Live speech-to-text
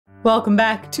Welcome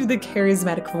back to the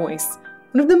Charismatic Voice.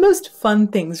 One of the most fun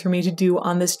things for me to do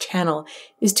on this channel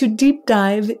is to deep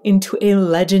dive into a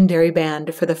legendary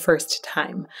band for the first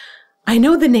time. I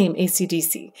know the name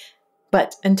acdc,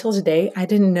 but until today I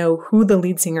didn't know who the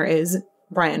lead singer is,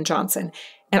 Brian Johnson,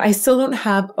 and I still don't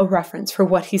have a reference for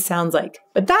what he sounds like.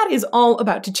 But that is all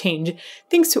about to change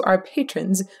thanks to our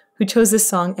patrons who chose this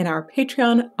song in our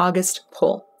Patreon August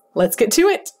poll. Let's get to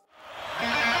it!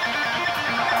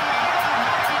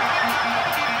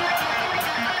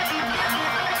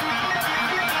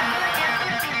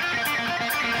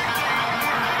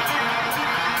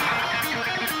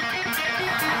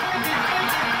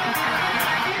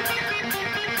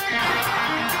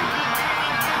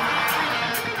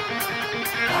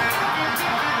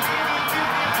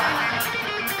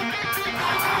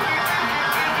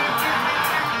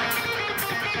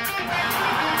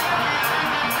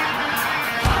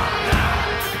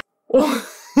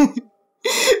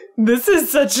 This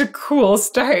is such a cool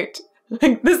start.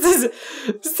 This is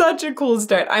such a cool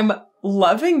start. I'm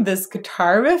loving this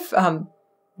guitar riff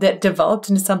that developed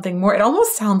into something more. It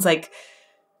almost sounds like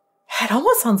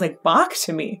Bach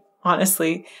to me,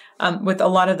 honestly, with a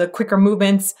lot of the quicker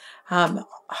movements, like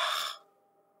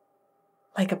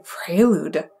a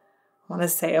prelude. I want to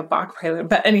say a Bach prelude,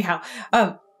 but anyhow,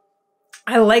 I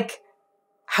like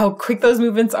how quick those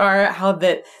movements are, how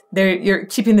that you're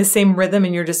keeping the same rhythm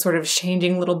and you're just sort of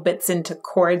changing little bits into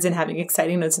chords and having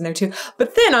exciting notes in there too.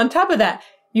 But then on top of that,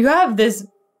 you have this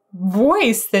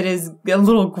voice that is a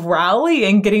little growly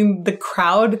and getting the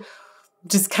crowd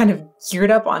just kind of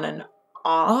geared up on an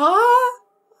awe,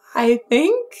 I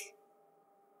think.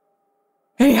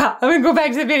 Yeah, I'm gonna go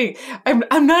back to the beginning.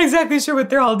 I'm not exactly sure what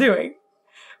they're all doing.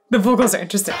 The vocals are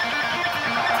interesting.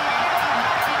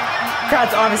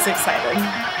 Crowd's obviously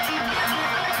excited.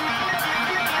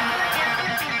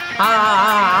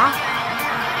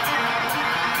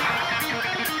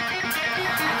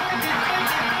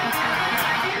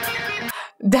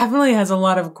 Definitely has a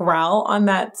lot of growl on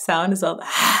that sound as well.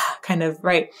 Kind of,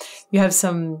 right? You have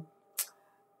some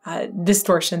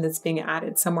distortion that's being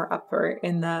added somewhere upper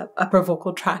in the upper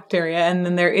vocal tract area. And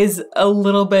then there is a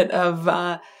little bit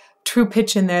of true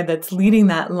pitch in there that's leading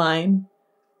that line.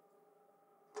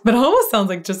 But it almost sounds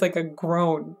like just like a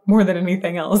groan more than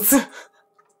anything else.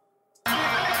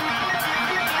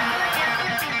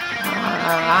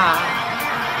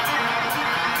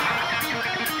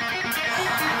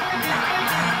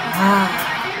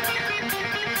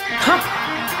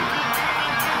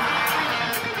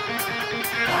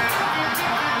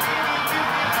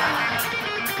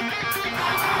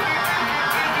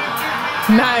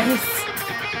 Nice.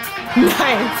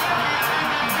 Nice.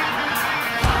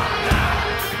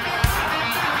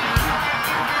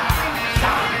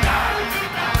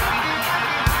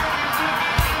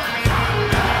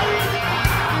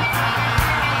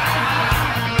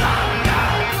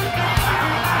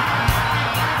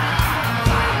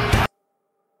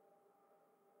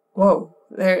 Whoa,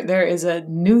 there is a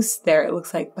noose there, it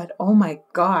looks like, but oh my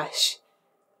gosh,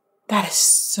 that is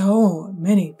so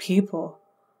many people.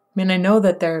 I mean, I know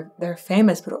that they're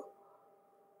famous, but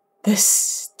this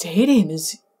stadium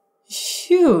is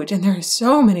huge and there are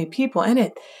so many people in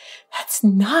it. That's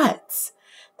nuts.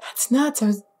 That's nuts.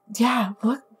 Yeah,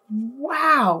 look,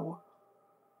 wow.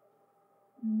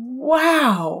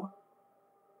 Wow.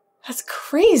 That's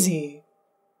crazy.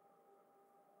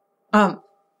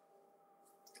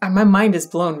 My mind is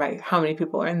blown by how many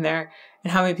people are in there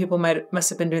and how many people must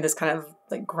have been doing this kind of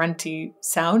like grunty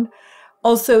sound.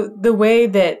 Also, the way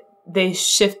that they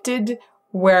shifted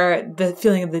where the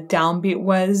feeling of the downbeat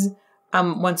was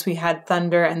once we had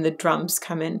thunder and the drums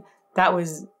come in, that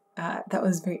was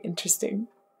very interesting.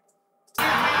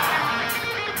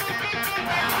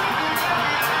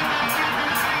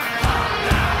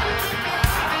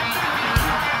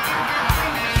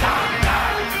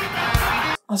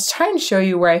 I'll try and show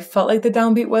you where I felt like the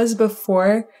downbeat was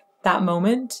before that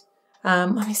moment.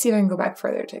 Let me see if I can go back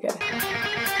further to get it.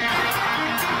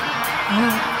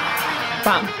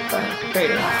 Bum, 3, 4, 1,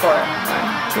 2.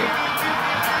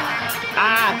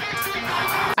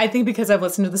 I think because I've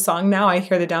listened to the song now, I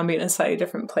hear the downbeat in a slightly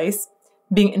different place.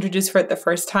 Being introduced for it the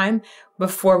first time,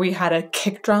 before we had a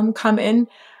kick drum come in,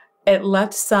 it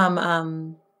left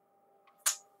some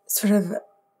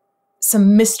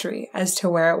some mystery as to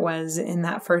where it was in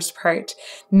that first part.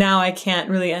 Now I can't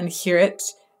really unhear it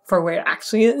for where it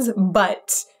actually is,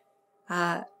 but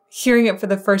hearing it for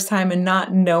the first time and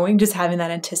not knowing, just having that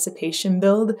anticipation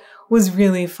build was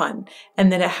really fun.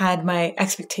 And then it had my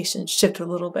expectations shift a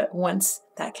little bit once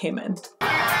that came in.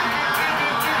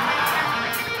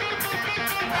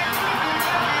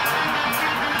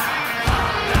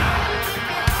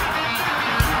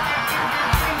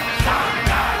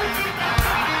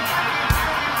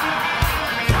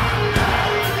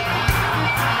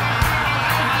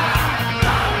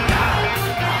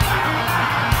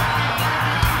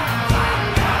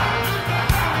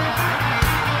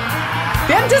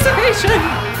 Anticipation!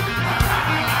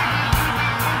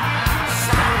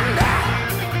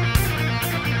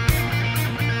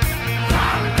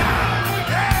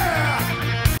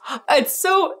 It's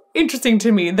so interesting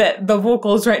to me that the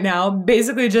vocals right now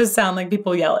basically just sound like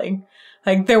people yelling.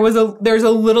 Like there's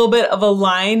a little bit of a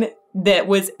line that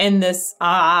was in this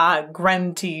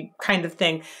grunty kind of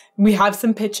thing. We have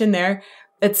some pitch in there.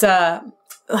 It's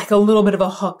like a little bit of a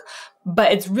hook,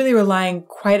 but it's really relying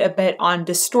quite a bit on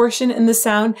distortion in the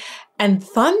sound. And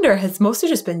Thunder has mostly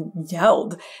just been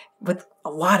yelled with a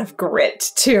lot of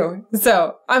grit too.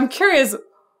 So I'm curious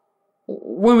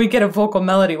when we get a vocal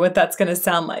melody what that's going to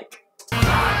sound like.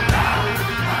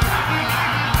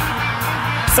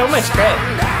 So much grit.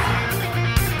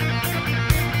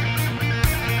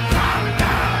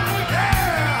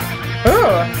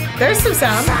 Ooh, there's some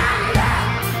sound.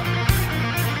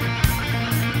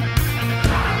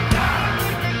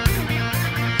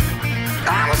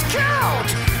 I was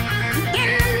caught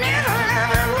in the middle of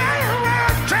a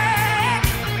railroad track.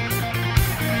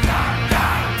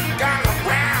 Got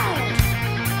around,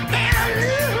 and I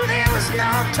knew there was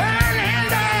no turning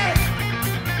back.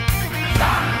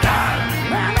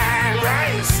 My mind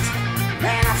raced,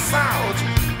 and I thought,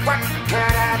 what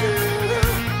could I do?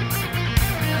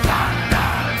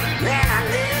 Then I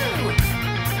knew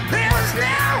there was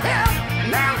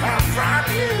no help from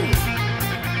you.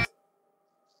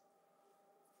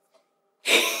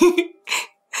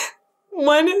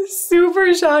 One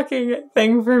super shocking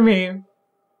thing for me,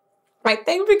 I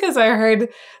think because I heard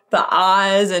the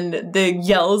ahs and the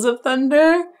yells of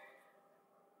Thunder,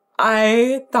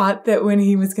 I thought that when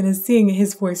he was going to sing,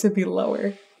 his voice would be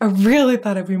lower. I really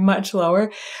thought it'd be much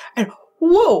lower. And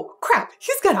whoa, crap,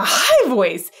 he's got a high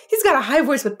voice. He's got a high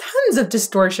voice with tons of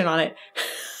distortion on it.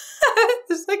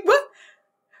 It's like, what?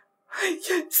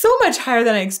 So much higher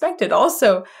than I expected.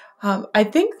 Also, I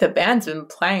think the band's been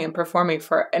playing and performing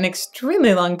for an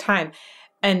extremely long time.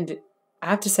 And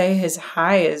I have to say his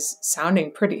high is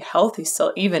sounding pretty healthy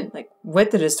still, even like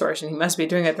with the distortion. He must be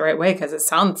doing it the right way because it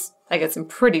sounds like it's in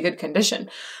pretty good condition. I'm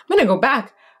going to go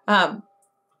back. I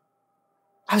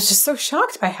was just so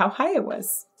shocked by how high it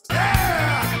was.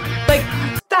 Like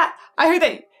that. I heard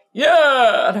that.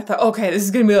 Yeah. And I thought, okay, this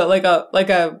is going to be like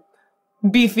a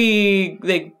beefy,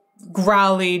 like,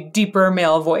 growly, deeper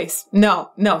male voice. No,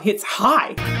 it's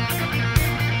high.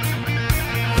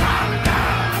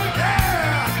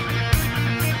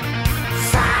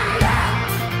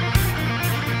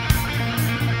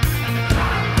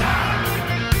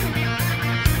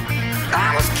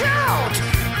 I was caught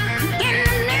in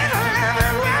the middle of a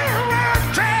railroad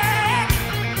track.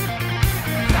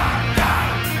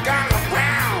 Got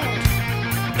around,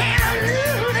 and I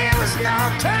knew there was no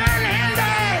turning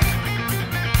back.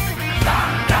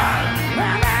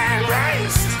 My mind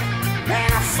raced,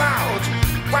 and I thought,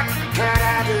 what could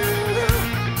I do?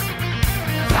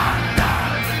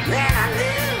 Then I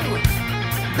knew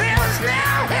there was no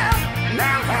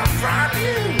help from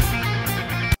you.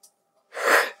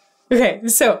 Okay,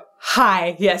 so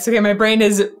high. Yes, okay, my brain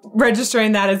is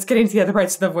registering that. It's getting to the other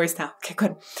parts of the voice now. Okay,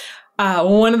 good.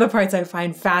 One of the parts I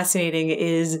find fascinating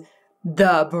is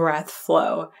the breath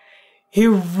flow. He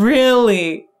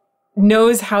really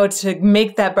knows how to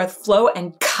make that breath flow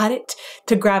and cut it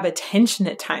to grab attention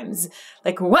at times.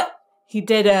 Like what? He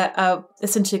did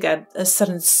essentially a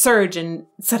sudden surge and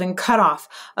sudden cutoff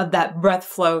of that breath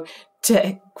flow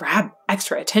to grab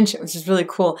extra attention, which is really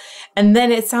cool. And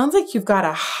then it sounds like you've got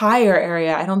a higher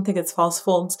area. I don't think it's false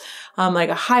folds, like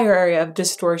a higher area of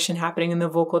distortion happening in the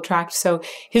vocal tract. So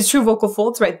his true vocal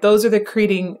folds, right? Those are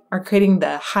creating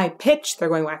the high pitch. They're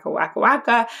going wacka wacka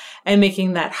wacka and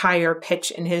making that higher pitch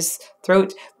in his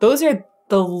throat. Those are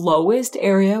the lowest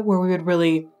area where we would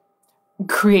really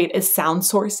create a sound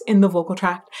source in the vocal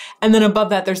tract. And then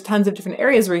above that, there's tons of different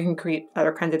areas where you can create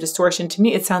other kinds of distortion. To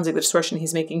me, it sounds like the distortion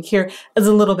he's making here is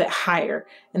a little bit higher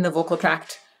in the vocal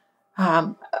tract.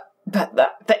 But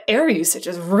the air usage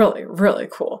is really, really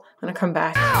cool. I'm gonna come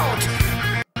back.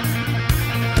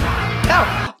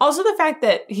 Oh, also the fact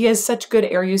that he has such good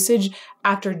air usage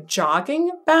after jogging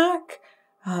back.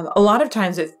 A lot of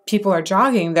times if people are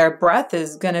jogging, their breath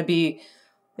is gonna be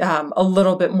a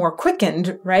little bit more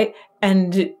quickened, right?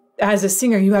 And as a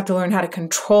singer, you have to learn how to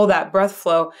control that breath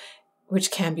flow,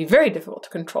 which can be very difficult to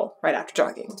control right after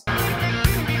jogging. I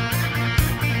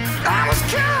was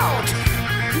caught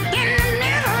in the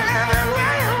middle of a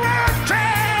railroad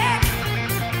track.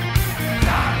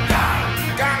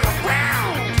 Got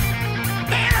around,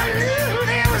 and I knew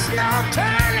there was no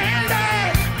turning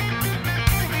back.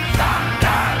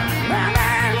 My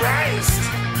mind raced,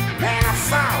 and I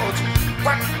thought,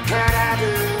 what could I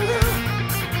do?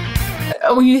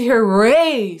 when you hear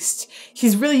raced,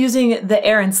 he's really using the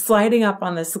air and sliding up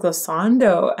on this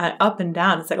glissando up and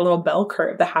down. It's like a little bell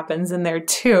curve that happens in there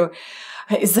too.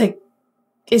 It's like,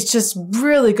 it's just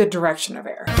really good direction of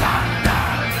air.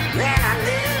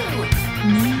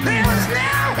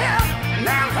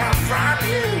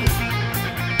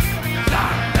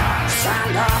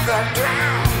 Sound of the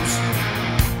drums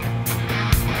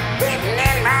beating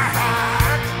in my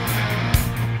heart,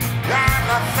 like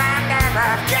the thunder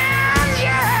of guns,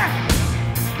 yeah,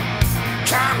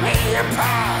 tear me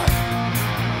apart.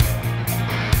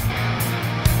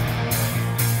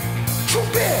 Too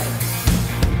big,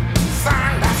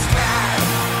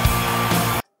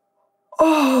 Thunderstruck.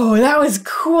 Oh, that was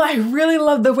cool. I really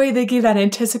love the way they gave that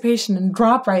anticipation and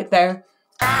drop right there.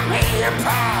 Tear me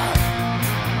apart.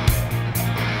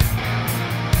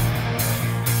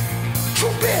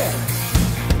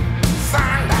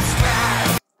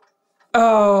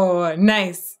 Oh,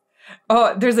 nice.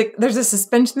 Oh, there's a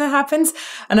suspension that happens,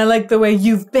 and I like the way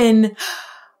you can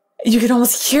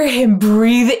almost hear him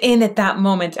breathe in at that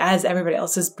moment as everybody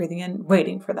else is breathing in,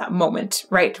 waiting for that moment,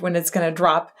 right, when it's going to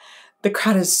drop. The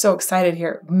crowd is so excited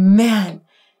here. Man,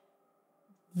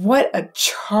 what a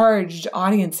charged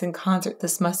audience in concert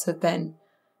this must have been.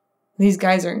 These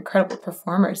guys are incredible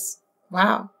performers.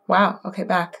 Wow. Wow. Okay,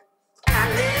 back. I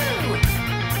knew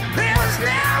there was no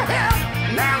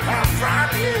help from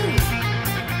you.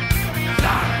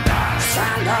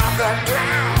 Sound of the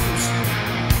drums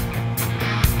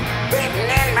beating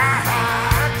in my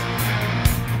heart,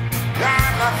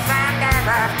 like the thunder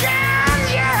of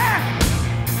guns, yeah,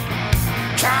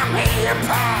 tear me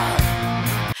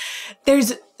apart.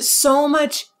 There's so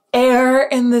much air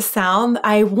in the sound.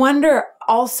 I wonder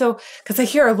also, because I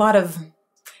hear a lot of,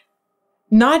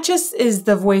 not just is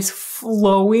the voice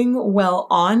flowing well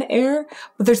on air,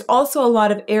 but there's also a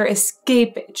lot of air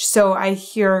escapage. So I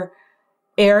hear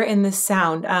air in the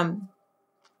sound. I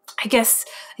guess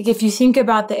like if you think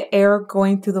about the air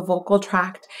going through the vocal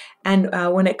tract and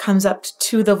when it comes up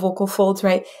to the vocal folds,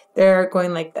 right, they're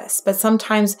going like this. But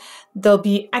sometimes there'll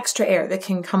be extra air that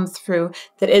can come through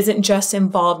that isn't just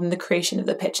involved in the creation of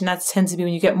the pitch. And that tends to be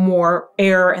when you get more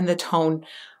air in the tone.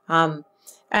 And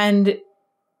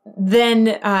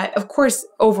then, of course,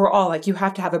 overall, like you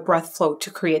have to have a breath flow to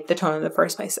create the tone in the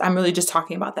first place. I'm really just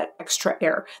talking about that extra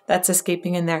air that's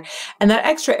escaping in there. And that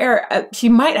extra air, he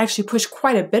might actually push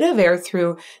quite a bit of air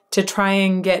through to try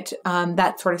and get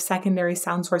that sort of secondary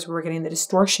sound source where we're getting the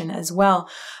distortion as well.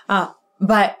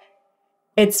 But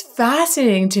it's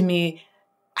fascinating to me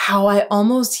how I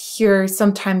almost hear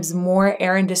sometimes more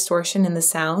air and distortion in the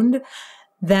sound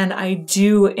than I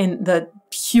do in the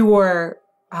pure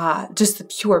just the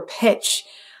pure pitch.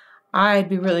 I'd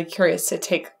be really curious to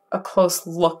take a close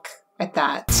look at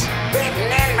that. Beating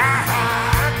in my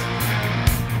heart,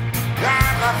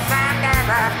 like the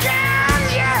thunder of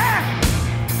guns, yeah,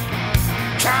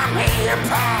 tear me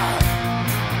apart.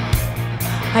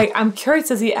 I'm curious,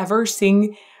 does he ever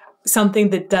sing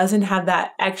something that doesn't have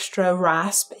that extra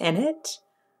rasp in it?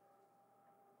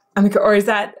 Or is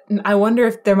that, I wonder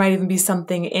if there might even be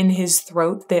something in his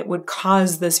throat that would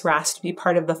cause this rasp to be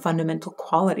part of the fundamental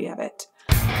quality of it.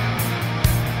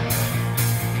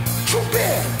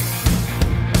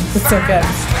 It's so good.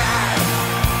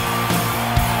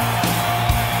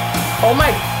 Oh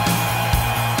my.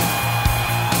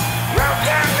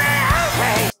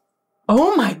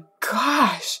 Oh my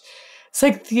gosh. It's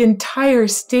like the entire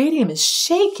stadium is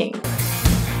shaking.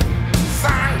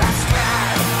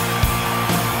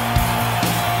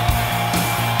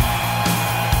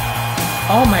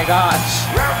 Oh my gosh.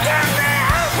 Broke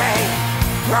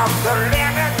the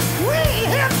limit, we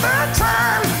hit the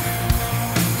time.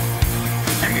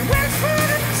 And we went through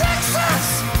to Texas.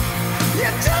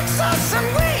 Yeah, Texas, and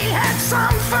we had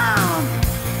some fun.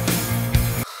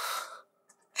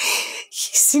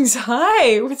 He sings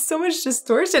high with so much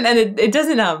distortion, and it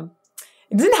doesn't have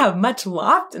much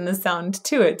loft in the sound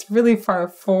too. It's really far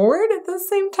forward at the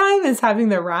same time as having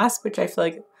the rasp, which I feel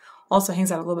like also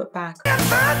hangs out a little bit back. At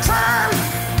the time,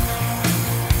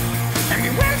 and we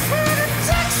went through to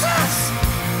Texas.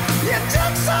 Yeah,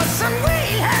 Texas, and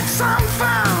we had some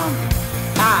fun.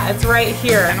 Ah, it's right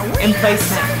here in placement.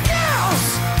 Some girls,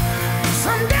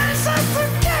 some dancers that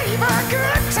gave a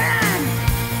good time.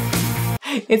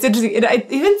 It's interesting. It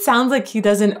even sounds like he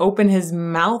doesn't open his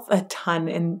mouth a ton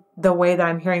in the way that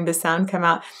I'm hearing the sound come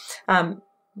out. I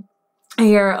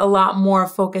hear a lot more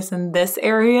focus in this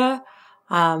area.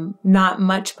 Not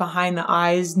much behind the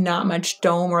eyes, not much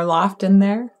dome or loft in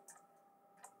there.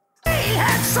 We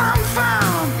had some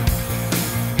fun,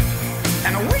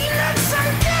 and we met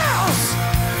some girls,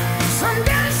 some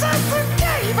dancers that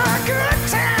gave a good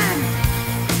time.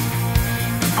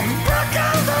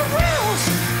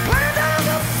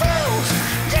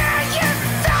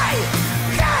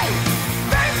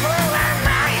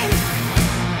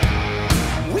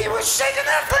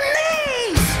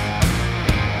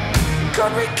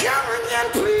 Could we come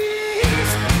again,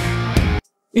 please?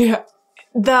 Yeah,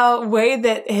 the way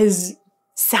that his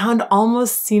sound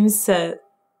almost seems to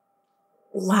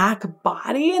lack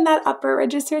body in that upper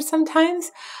register sometimes.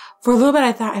 For a little bit,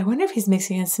 I thought, I wonder if he's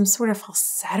mixing in some sort of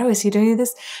falsetto. Is he doing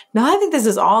this? No, I think this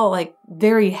is all like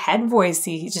very head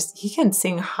voicey. He can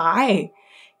sing high.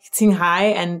 He can sing high.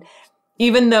 And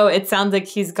even though it sounds like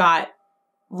he's got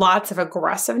lots of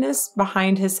aggressiveness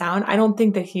behind his sound, I don't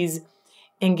think that he's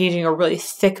engaging a really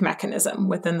thick mechanism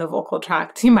within the vocal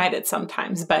tract. He might at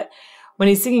sometimes, but when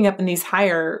he's singing up in these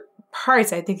higher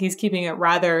parts, I think he's keeping it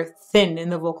rather thin in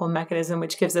the vocal mechanism,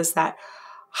 which gives us that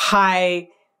high,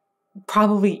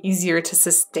 probably easier to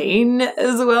sustain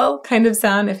as well kind of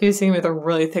sound. If he was singing with a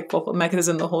really thick vocal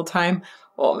mechanism the whole time,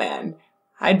 oh man,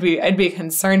 I'd be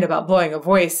concerned about blowing a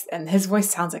voice, and his voice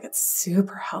sounds like it's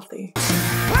super healthy.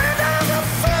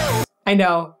 I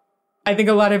know. I think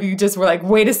a lot of you just were like,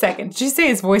 wait a second, did you say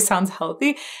his voice sounds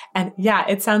healthy? And yeah,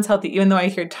 it sounds healthy, even though I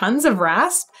hear tons of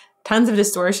rasp, tons of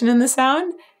distortion in the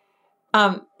sound.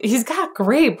 He's got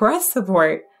great breath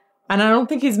support. And I don't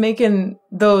think he's making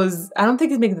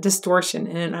the distortion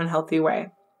in an unhealthy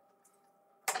way.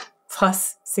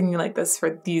 Plus, singing like this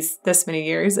for this many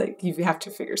years, like you have to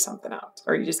figure something out,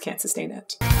 or you just can't sustain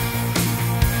it. Break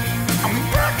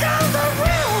all the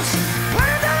rules,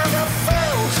 let all the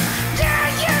fools, yeah,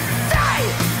 you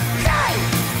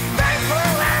they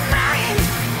blew our minds.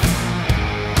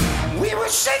 We were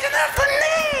shaking at the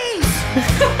knees.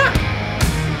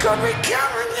 Could we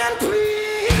come again,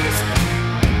 please?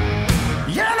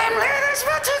 Yeah, them ladies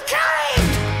were too kind.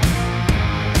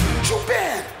 Too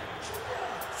bad.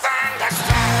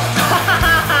 Thunderstruck.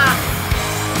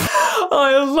 Oh,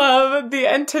 I love the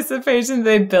anticipation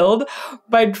they build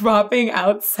by dropping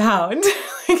out sound.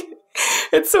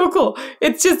 It's so cool.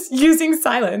 It's just using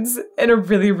silence in a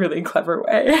really, really clever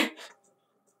way.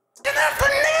 Get at the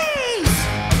knees.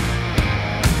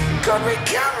 Could we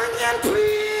come again,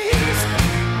 please?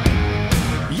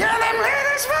 Yeah, them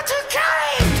ladies were too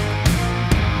kind.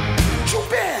 Too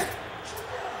bad.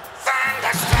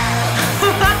 Thunderstruck.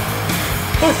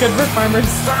 Oh, good for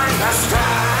farmers.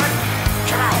 Thunderstruck.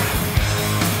 Come on.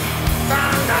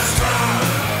 Thunderstruck.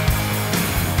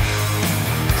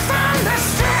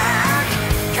 Thunderstruck.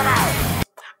 Come on.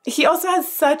 He also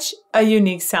has such a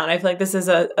unique sound. I feel like this is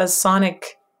a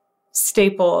sonic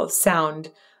staple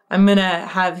sound. I'm going to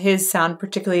have his sound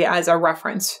particularly as a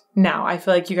reference now. I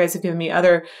feel like you guys have given me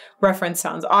other reference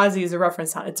sounds. Ozzy is a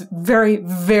reference sound. It's very,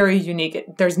 very unique.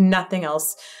 There's nothing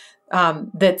else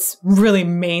that's really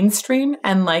mainstream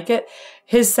and like it.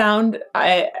 His sound,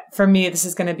 for me, this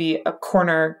is going to be a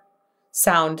corner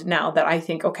sound now that I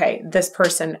think, okay, this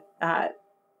person,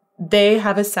 they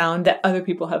have a sound that other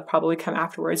people have probably come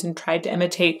afterwards and tried to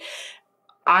imitate.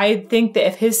 I think that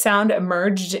if his sound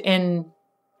emerged in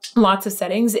lots of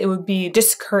settings, it would be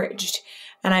discouraged.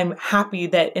 And I'm happy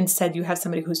that instead you have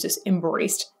somebody who's just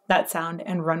embraced that sound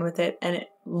and run with it and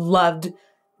loved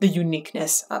the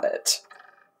uniqueness of it.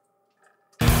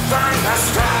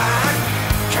 Thunderstruck.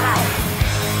 Come on.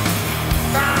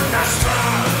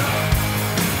 Thunderstruck.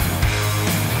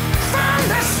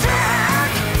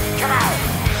 Thunderstruck. Come on.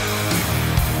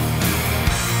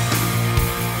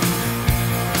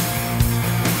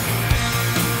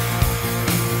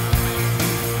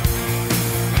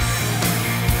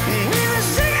 We were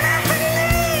singing at the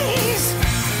knees.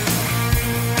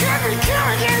 Could we come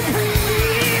again,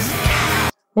 please?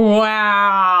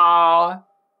 Wow.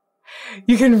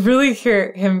 You can really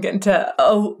hear him get into,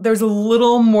 there's a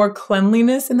little more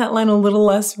cleanliness in that line, a little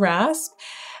less rasp.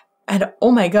 And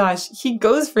oh my gosh, he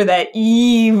goes for that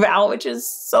E vowel, which is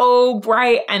so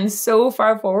bright and so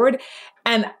far forward.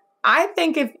 And I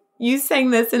think if you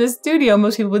sang this in a studio,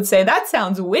 most people would say, that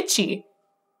sounds witchy.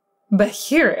 But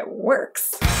here it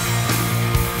works.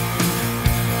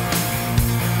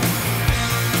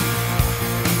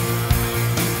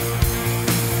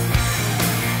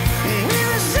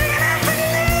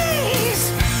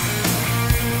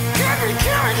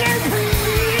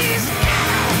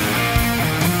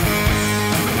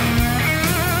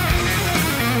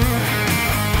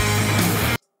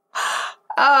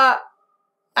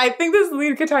 I think this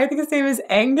lead guitar, I think his name is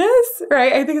Angus,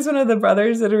 right? I think it's one of the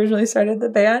brothers that originally started the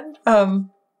band.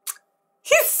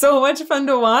 He's so much fun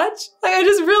to watch. Like, I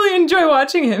just really enjoy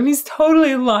watching him. He's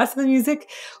totally lost in the music,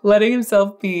 letting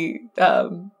himself be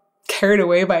carried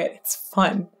away by it. It's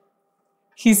fun.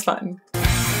 He's fun.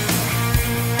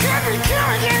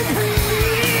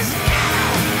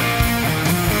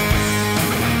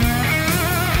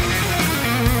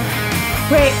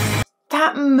 Wait,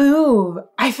 that move.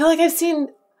 I feel like I've seen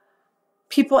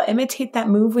people imitate that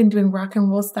move when doing rock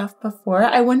and roll stuff before.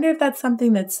 I wonder if that's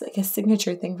something that's like a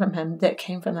signature thing from him that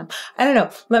came from them. I don't know.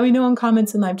 Let me know in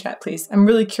comments and live chat, please. I'm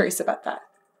really curious about that.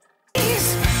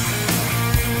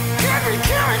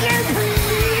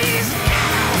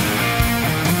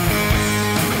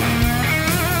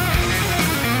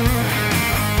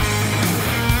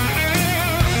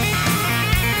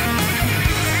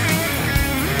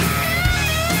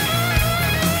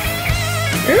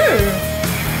 Ooh,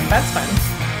 That's fun.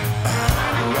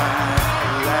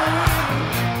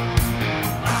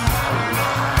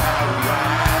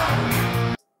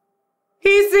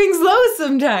 He sings low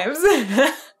sometimes.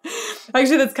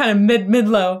 Actually, that's kind of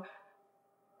mid-low.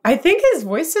 I think his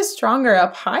voice is stronger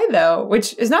up high though,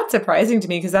 which is not surprising to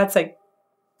me because that's like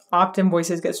often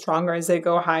voices get stronger as they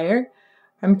go higher.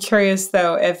 I'm curious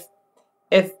though if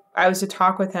I was to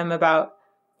talk with him about,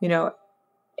 you know,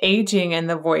 aging and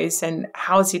the voice and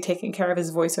how is he taking care of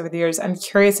his voice over the years. I'm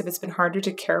curious if it's been harder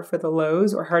to care for the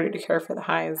lows or harder to care for the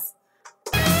highs.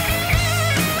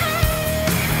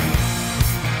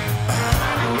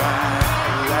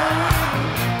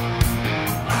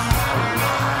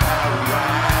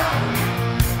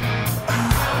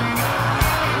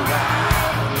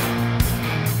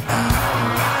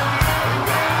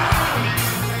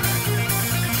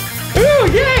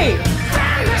 Ooh, yay!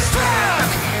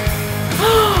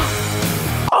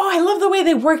 Oh, I love the way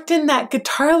they worked in that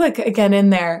guitar lick again in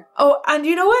there. Oh, and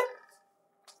you know what?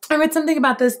 I read something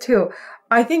about this too.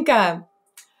 I think I'd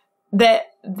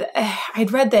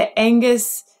read that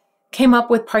Angus came up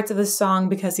with parts of the song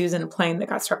because he was in a plane that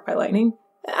got struck by lightning.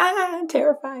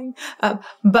 Terrifying.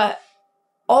 But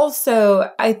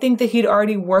also, I think that he'd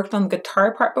already worked on the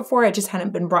guitar part before. It just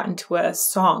hadn't been brought into a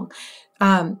song.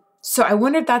 So I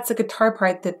wonder if that's the guitar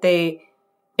part that they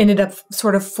ended up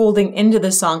sort of folding into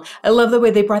the song. I love the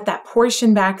way they brought that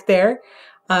portion back there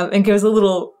and gives a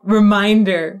little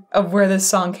reminder of where this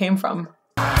song came from.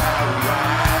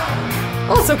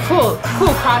 Also cool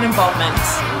crowd involvement.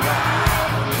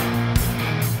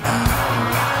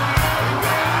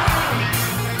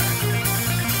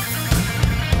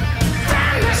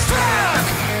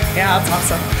 Yeah, that's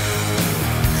awesome.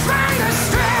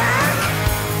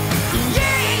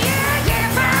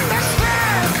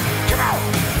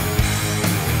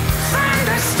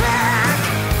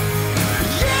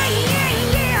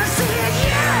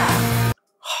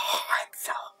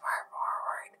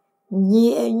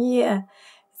 Yeah.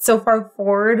 So far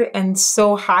forward and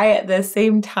so high at the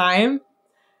same time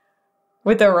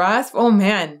with the rasp. Oh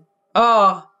man.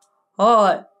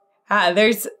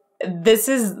 This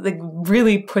is like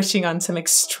really pushing on some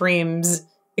extreme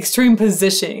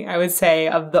positioning, I would say,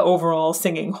 of the overall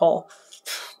singing whole.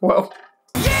 Whoa.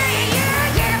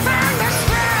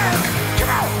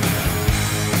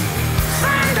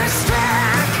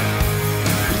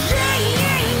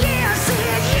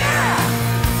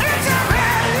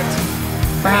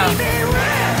 Wow.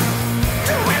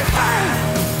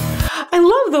 I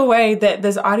love the way that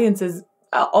this audience is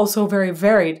also very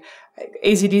varied.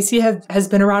 acdc has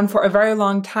been around for a very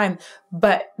long time,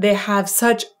 but they have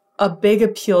such a big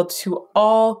appeal to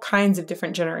all kinds of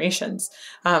different generations.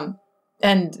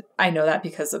 And I know that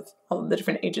because of all of the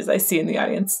different ages I see in the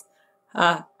audience.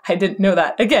 I didn't know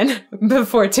that, again,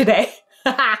 before today.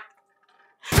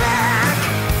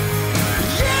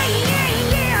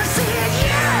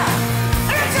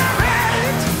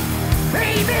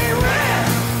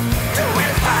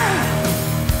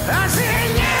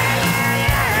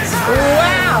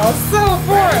 Wow, so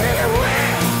bored.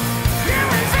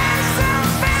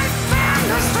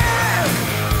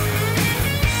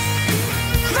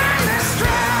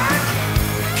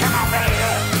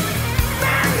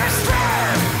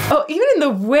 Oh, even in the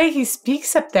way he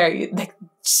speaks up there, like,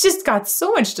 it's just got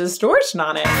so much distortion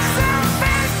on it.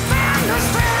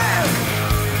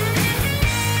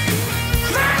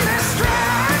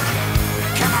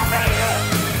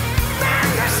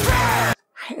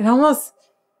 It almost,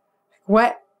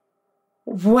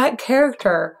 what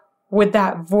character would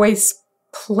that voice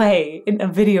play in a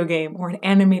video game or an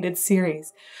animated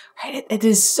series? Right? It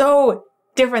is so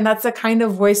different. That's the kind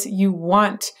of voice that you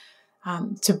want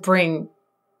to bring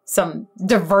some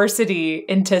diversity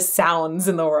into sounds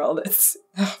in the world. It's,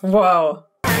 whoa.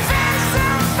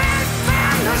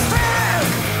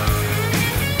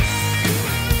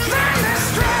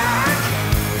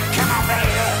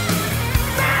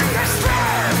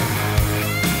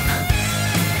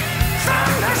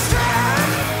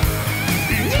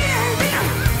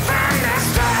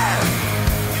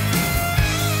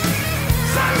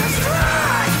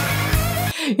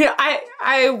 You know,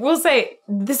 I will say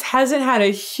this hasn't had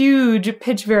a huge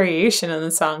pitch variation in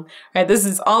the song, right? This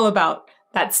is all about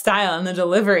that style and the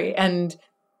delivery and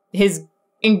his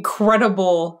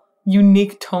incredible,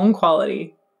 unique tone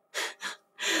quality.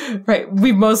 Right,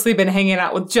 we've mostly been hanging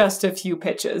out with just a few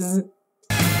pitches.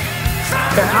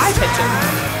 They're high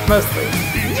pitches, mostly.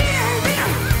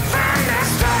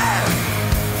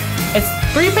 It's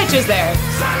 3 pitches there.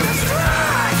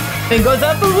 Then goes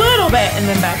up a little bit and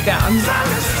then back down.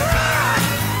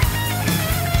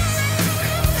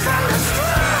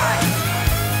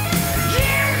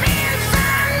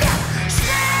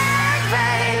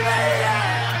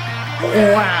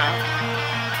 Wow.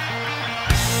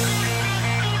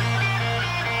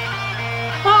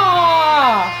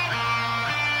 Oh!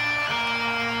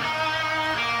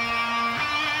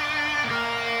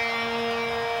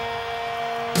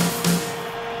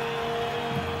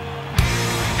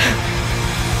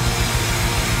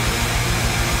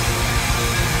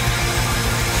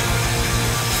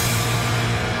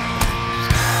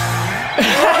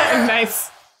 Nice.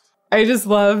 I just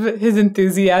love his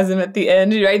enthusiasm at the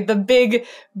end, right? The big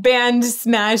band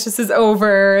smash, this is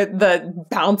over, the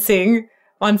bouncing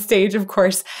on stage, of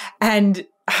course. And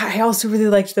I also really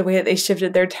liked the way that they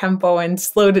shifted their tempo and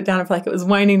slowed it down. I felt like it was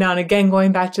winding down again,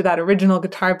 going back to that original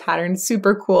guitar pattern.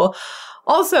 Super cool.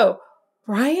 Also,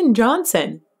 Brian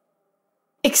Johnson.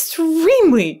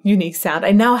 Extremely unique sound.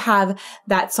 I now have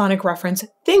that sonic reference.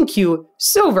 Thank you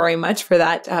so very much for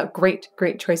that. Great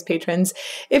choice, patrons.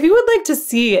 If you would like to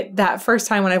see that first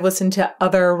time when I've listened to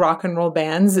other rock and roll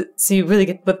bands, so you really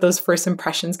get what those first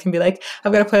impressions can be like,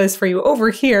 I've got a playlist for you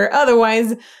over here.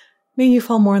 Otherwise, may you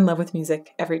fall more in love with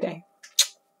music every day.